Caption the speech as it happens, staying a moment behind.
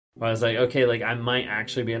I was like, okay, like I might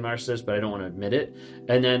actually be a narcissist, but I don't want to admit it.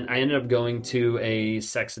 And then I ended up going to a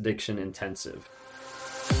sex addiction intensive.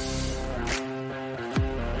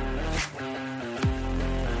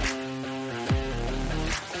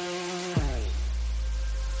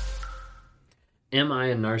 Am I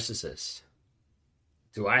a narcissist?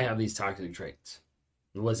 Do I have these toxic traits?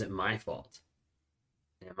 Was it my fault?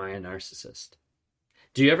 Am I a narcissist?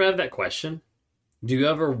 Do you ever have that question? Do you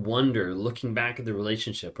ever wonder, looking back at the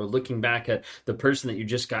relationship or looking back at the person that you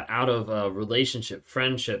just got out of a relationship,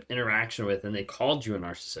 friendship, interaction with, and they called you a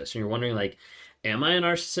narcissist, and you're wondering, like, am I a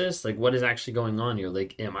narcissist? Like, what is actually going on here?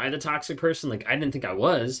 Like, am I the toxic person? Like, I didn't think I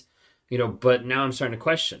was, but now I'm starting to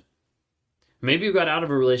question. Maybe you got out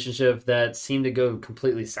of a relationship that seemed to go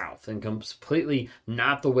completely south and completely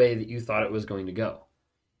not the way that you thought it was going to go.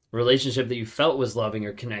 A relationship that you felt was loving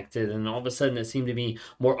or connected, and all of a sudden it seemed to be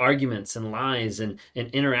more arguments and lies and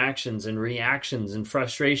interactions and reactions and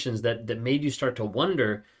frustrations that made you start to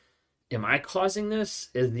wonder, am I causing this?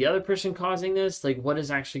 Is the other person causing this? Like, what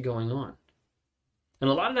is actually going on? And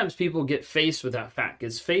a lot of times people get faced with that fact.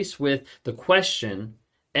 It's faced with the question,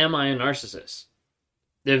 am I a narcissist?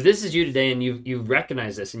 If this is you today and you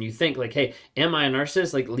recognize this and you think like, hey, am I a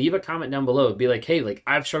narcissist? Like, leave a comment down below. Be like, hey, like,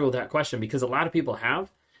 I've struggled with that question, because a lot of people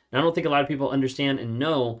have. And I don't think a lot of people understand and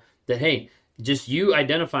know that, hey, just you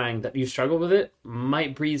identifying that you struggle with it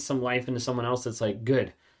might breathe some life into someone else that's like,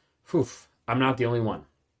 good, whew, I'm not the only one.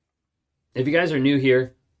 If you guys are new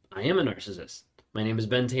here, I am a narcissist. My name is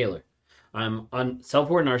Ben Taylor. I'm on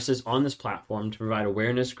Self-Aware Narcissist on this platform to provide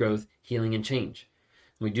awareness, growth, healing, and change.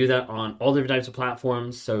 We do that on all different types of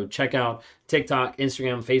platforms. So check out TikTok,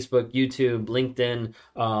 Instagram, Facebook, YouTube,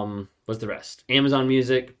 LinkedIn, what's the rest? Amazon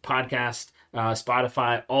Music, podcast,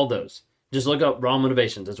 Spotify, all those. Just look up Raw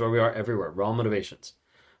Motivations. That's where we are everywhere, Raw Motivations.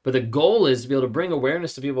 But the goal is to be able to bring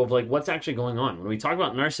awareness to people of like what's actually going on. When we talk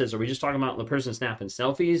about narcissists, are we just talking about the person snapping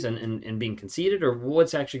selfies and being conceited, or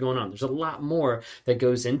what's actually going on? There's a lot more that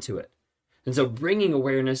goes into it. And so bringing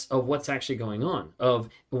awareness of what's actually going on, of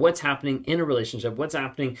what's happening in a relationship, what's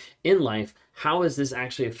happening in life, how is this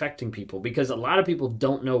actually affecting people? Because a lot of people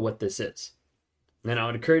don't know what this is. And I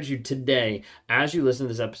would encourage you today, as you listen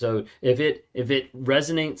to this episode, if it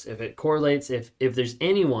resonates, if it correlates, if there's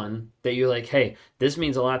anyone that you're like, hey, this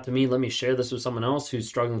means a lot to me, let me share this with someone else who's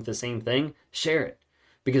struggling with the same thing, share it.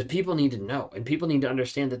 Because people need to know, and people need to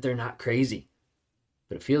understand that they're not crazy.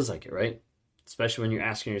 But it feels like it, right? Especially when you're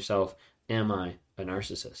asking yourself, am I a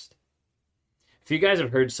narcissist? If you guys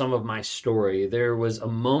have heard some of my story, there was a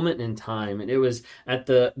moment in time, and it was at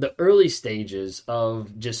the early stages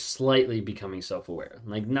of just slightly becoming self-aware.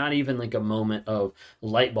 Like, not even like a moment of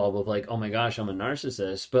light bulb of like, oh my gosh, I'm a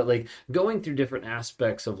narcissist, but like going through different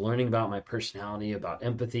aspects of learning about my personality, about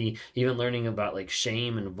empathy, even learning about like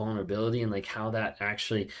shame and vulnerability and like how that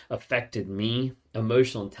actually affected me,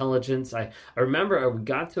 emotional intelligence. I remember I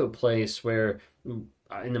got to a place where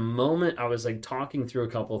in the moment I was like talking through a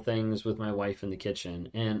couple things with my wife in the kitchen,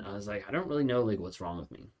 and I was like, I don't really know like what's wrong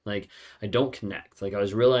with me. Like, I don't connect. Like, I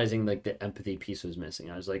was realizing like the empathy piece was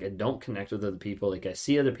missing. I was like, I don't connect with other people. Like, I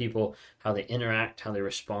see other people, how they interact, how they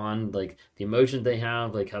respond, like the emotions they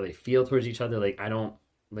have, like how they feel towards each other. Like, I don't,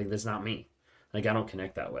 like, that's not me. Like, I don't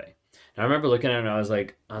connect that way. And I remember looking at it and I was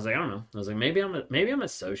like, I don't know. I was like, maybe I'm a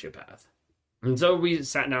sociopath. And so we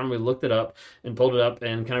sat down, we looked it up and pulled it up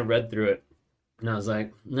and kind of read through it. And I was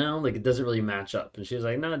like, no, like, it doesn't really match up. And she was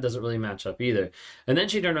like, no, it doesn't really match up either. And then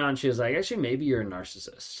she turned around and she was like, actually, maybe you're a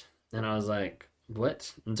narcissist. And I was like,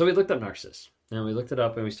 what? And so we looked up narcissist. And we looked it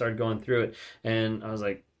up and we started going through it. And I was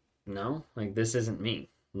like, no, like, this isn't me.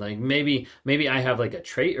 Like, maybe I have like a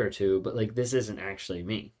trait or two, but like, this isn't actually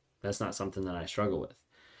me. That's not something that I struggle with.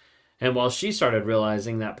 And while she started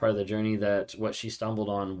realizing that part of the journey, that what she stumbled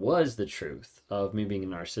on was the truth of me being a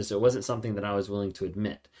narcissist, it wasn't something that I was willing to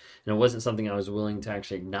admit. And it wasn't something I was willing to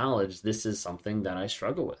actually acknowledge, this is something that I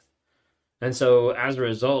struggle with. And so as a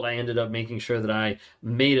result, I ended up making sure that I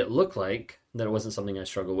made it look like that it wasn't something I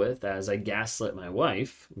struggle with, as I gaslit my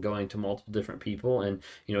wife, going to multiple different people and,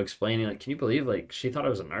 explaining, like, can you believe, like, she thought I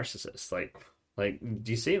was a narcissist? Like,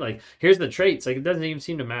 do you see? Like, here's the traits. Like, it doesn't even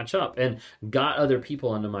seem to match up. And got other people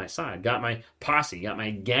onto my side. Got my posse, got my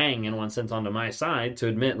gang, in one sense, onto my side to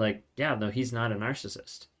admit, like, yeah, no, he's not a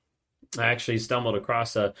narcissist. I actually stumbled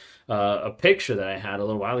across a picture that I had a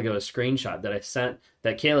little while ago, a screenshot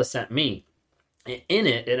that Kayla sent me. In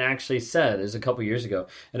it actually said, it was a couple years ago,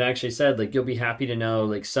 it actually said, like, you'll be happy to know,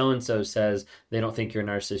 like, so-and-so says they don't think you're a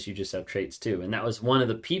narcissist, you just have traits too. And that was one of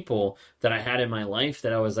the people that I had in my life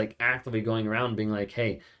that I was, like, actively going around being like,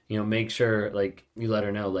 hey, make sure, like, you let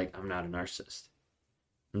her know, like, I'm not a narcissist.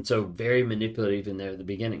 And so very manipulative in there at the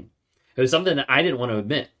beginning. It was something that I didn't want to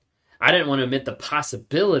admit. I didn't want to admit the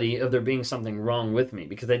possibility of there being something wrong with me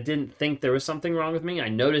because I didn't think there was something wrong with me. I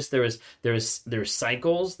noticed there was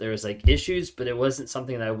cycles, there was like issues, but it wasn't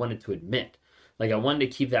something that I wanted to admit. Like I wanted to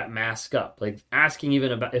keep that mask up. Like asking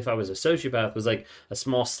even about if I was a sociopath was like a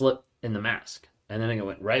small slip in the mask. And then it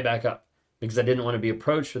went right back up because I didn't want to be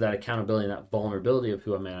approached for that accountability and that vulnerability of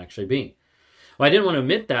who I may actually be. Well, I didn't want to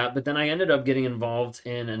admit that, but then I ended up getting involved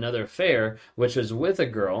in another affair, which was with a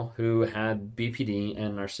girl who had BPD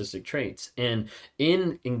and narcissistic traits. And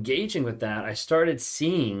in engaging with that, I started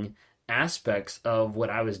seeing aspects of what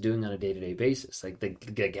I was doing on a day-to-day basis, like the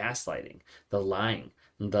gaslighting, the lying,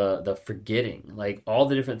 the forgetting, like all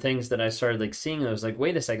the different things that I started like seeing. I was like,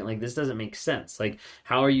 wait a second, like this doesn't make sense. Like,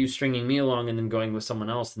 how are you stringing me along and then going with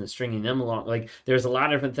someone else and then stringing them along? Like, there's a lot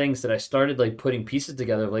of different things that I started like putting pieces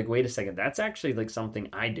together. Like, wait a second, that's actually like something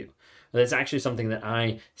I do. That's actually something that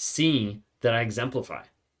I see that I exemplify.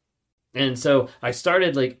 And so I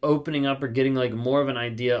started like opening up or getting like more of an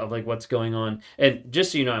idea of like what's going on. And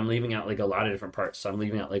just so you know, I'm leaving out like a lot of different parts. So I'm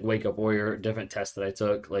leaving out like Wake Up Warrior, different tests that I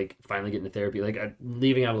took, like finally getting to therapy. Like I'm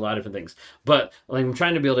leaving out a lot of different things. But like I'm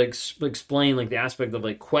trying to be able to explain like the aspect of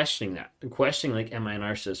like questioning like, am I a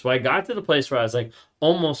narcissist? Well, I got to the place where I was like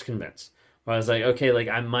almost convinced. Where I was like, okay, like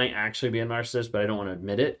I might actually be a narcissist, but I don't want to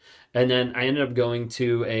admit it. And then I ended up going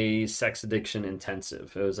to a sex addiction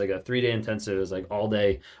intensive. It was like a 3-day intensive. It was like all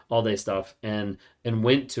day stuff, and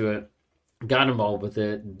went to it, got involved with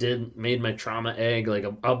it, made my trauma egg, like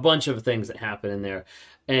a bunch of things that happened in there,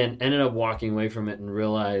 and ended up walking away from it and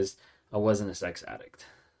realized I wasn't a sex addict.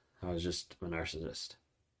 I was just a narcissist.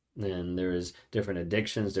 And there was different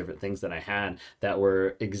addictions, different things that I had that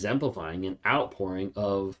were exemplifying and outpouring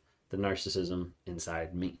of the narcissism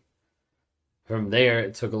inside me. From there,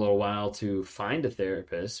 it took a little while to find a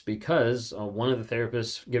therapist because one of the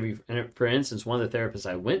therapists, for instance, one of the therapists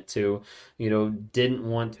I went to, didn't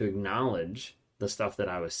want to acknowledge the stuff that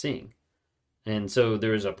I was seeing. And so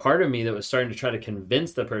there was a part of me that was starting to try to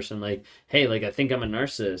convince the person, like, hey, like, I think I'm a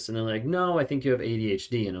narcissist. And they're like, no, I think you have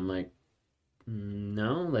ADHD. And I'm like,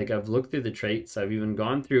 no, like I've looked through the traits. I've even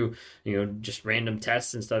gone through, just random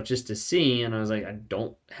tests and stuff just to see. And I was like, I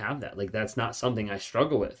don't have that. Like, that's not something I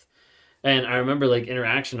struggle with. And I remember like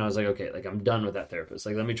interaction, I was like, okay, like I'm done with that therapist.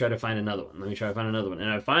 Like, let me try to find another one.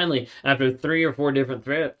 And I finally, after 3 or 4 different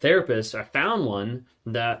therapists, I found one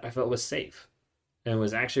that I felt was safe. And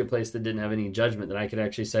was actually a place that didn't have any judgment, that I could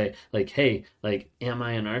actually say like, hey, like, am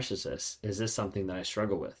I a narcissist? Is this something that I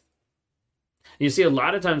struggle with? You see a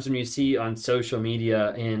lot of times when you see on social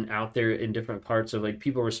media and out there in different parts of like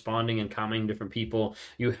people responding and commenting different people,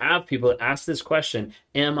 you have people that ask this question,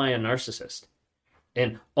 am I a narcissist?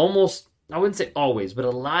 And almost, I wouldn't say always, but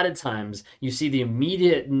a lot of times you see the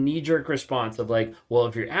immediate knee-jerk response of like, well,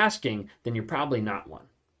 if you're asking, then you're probably not one.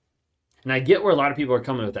 And I get where a lot of people are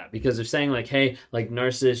coming with that because they're saying like, hey, like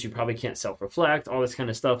narcissists, you probably can't self-reflect, all this kind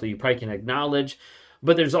of stuff that you probably can acknowledge.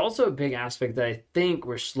 But there's also a big aspect that I think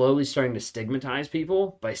we're slowly starting to stigmatize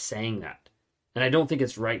people by saying that. And I don't think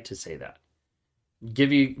it's right to say that.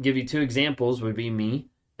 Give you 2 examples would be me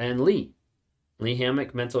and Lee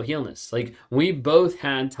Hammock, mental illness. Like, we both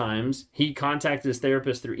had times, he contacted his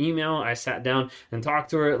therapist through email, I sat down and talked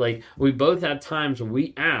to her. Like, we both had times when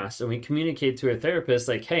we asked and we communicated to our therapist,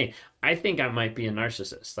 like, hey, I think I might be a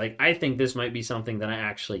narcissist. Like, I think this might be something that I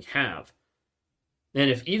actually have. And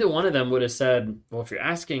if either one of them would have said, well, if you're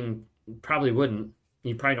asking, probably wouldn't,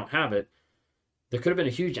 you probably don't have it, there could have been a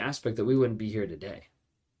huge aspect that we wouldn't be here today.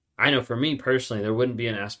 I know for me personally, there wouldn't be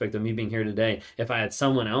an aspect of me being here today if I had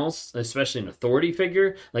someone else, especially an authority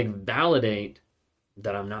figure, like validate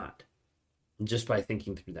that I'm not, just by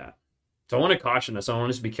thinking through that. So I want to caution us. I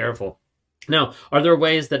want us to be careful. Now, are there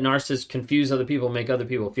ways that narcissists confuse other people, make other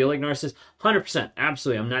people feel like narcissists? 100%.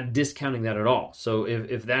 Absolutely. I'm not discounting that at all. So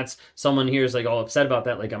if that's someone here is like all upset about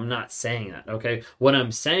that, like I'm not saying that, okay? What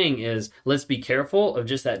I'm saying is let's be careful of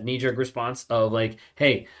just that knee-jerk response of like,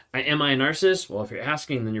 hey, am I a narcissist? Well, if you're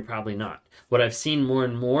asking, then you're probably not. What I've seen more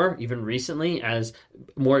and more, even recently, as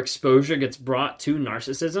more exposure gets brought to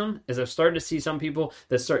narcissism, is I've started to see some people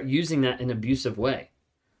that start using that in an abusive way.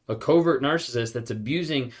 A covert narcissist that's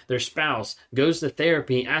abusing their spouse goes to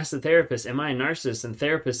therapy, asks the therapist, am I a narcissist? And the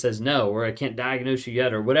therapist says no, or I can't diagnose you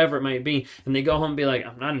yet, or whatever it might be. And they go home and be like,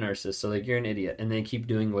 I'm not a narcissist, so like, you're an idiot. And they keep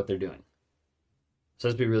doing what they're doing. So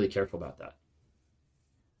let's be really careful about that.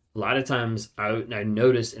 A lot of times I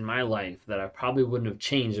noticed in my life that I probably wouldn't have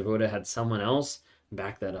changed if I would have had someone else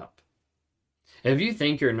back that up. If you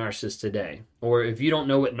think you're a narcissist today, or if you don't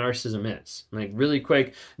know what narcissism is, like really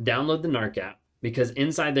quick, download the Narc app. because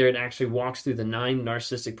inside there it actually walks through the 9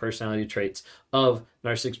 narcissistic personality traits of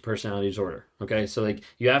narcissistic personality disorder. Okay, so like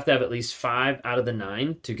you have to have at least 5 out of the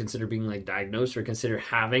 9 to consider being like diagnosed or consider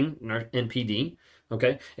having NPD.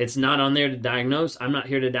 Okay, it's not on there to diagnose. I'm not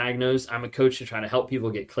here to diagnose. I'm a coach to try to help people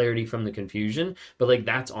get clarity from the confusion, but like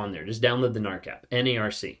that's on there. Just download the NARC app,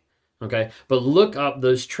 NARC. Okay, but look up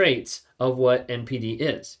those traits of what NPD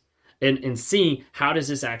is. And see, how does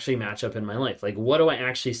this actually match up in my life? Like, what do I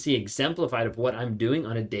actually see exemplified of what I'm doing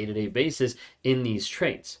on a day-to-day basis in these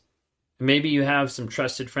traits? Maybe you have some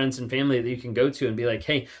trusted friends and family that you can go to and be like,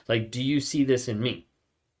 hey, like, do you see this in me?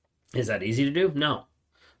 Is that easy to do? No.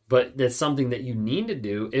 But that's something that you need to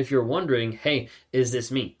do if you're wondering, hey, is this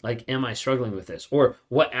me? Like, am I struggling with this? Or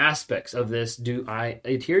what aspects of this do I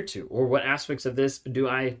adhere to? Or what aspects of this do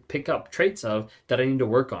I pick up traits of that I need to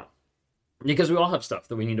work on? Because we all have stuff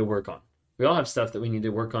that we need to work on. We all have stuff that we need to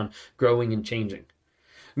work on growing and changing.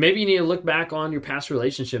 Maybe you need to look back on your past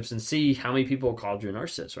relationships and see how many people called you a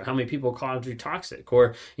narcissist, or how many people called you toxic,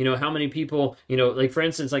 or, how many people, like for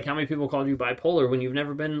instance, like how many people called you bipolar when you've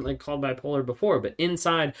never been like called bipolar before, but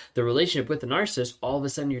inside the relationship with the narcissist, all of a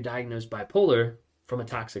sudden you're diagnosed bipolar from a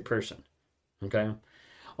toxic person. Okay.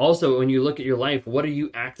 Also, when you look at your life, what are you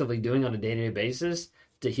actively doing on a day-to-day basis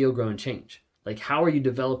to heal, grow, and change? Like, how are you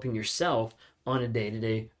developing yourself on a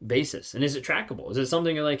day-to-day basis? And is it trackable? Is it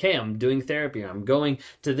something you're like, hey, I'm doing therapy, or I'm going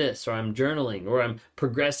to this, or I'm journaling, or I'm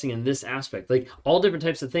progressing in this aspect? Like, all different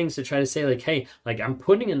types of things to try to say, like, hey, like, I'm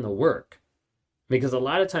putting in the work. Because a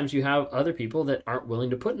lot of times you have other people that aren't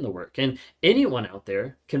willing to put in the work. And anyone out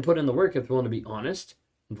there can put in the work if they're willing to be honest,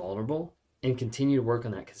 vulnerable, and continue to work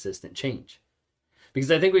on that consistent change.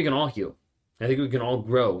 Because I think we can all heal. I think we can all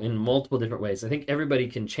grow in multiple different ways. I think everybody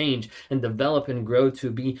can change and develop and grow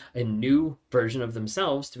to be a new version of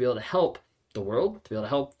themselves, to be able to help the world, to be able to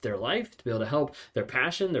help their life, to be able to help their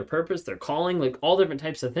passion, their purpose, their calling, like all different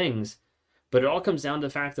types of things. But it all comes down to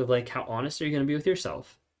the fact of like, how honest are you going to be with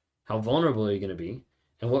yourself? How vulnerable are you going to be?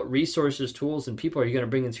 And what resources, tools, and people are you going to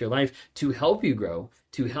bring into your life to help you grow,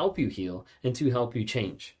 to help you heal, and to help you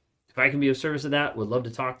change? If I can be of service to that, would love to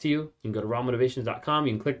talk to you. You can go to rawmotivations.com.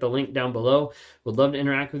 You can click the link down below. Would love to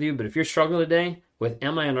interact with you. But if you're struggling today with,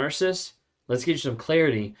 am I a narcissist? Let's get you some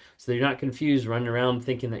clarity so that you're not confused running around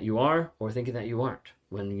thinking that you are or thinking that you aren't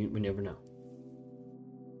when you never know.